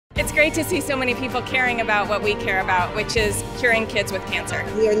It's great to see so many people caring about what we care about, which is curing kids with cancer.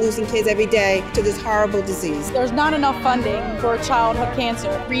 We are losing kids every day to this horrible disease. There's not enough funding for childhood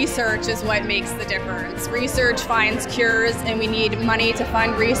cancer. Research is what makes the difference. Research finds cures, and we need money to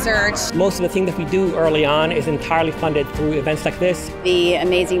fund research. Most of the things that we do early on is entirely funded through events like this. The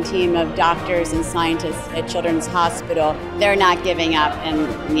amazing team of doctors and scientists at Children's Hospital, they're not giving up,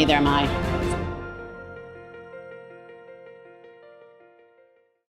 and neither am I.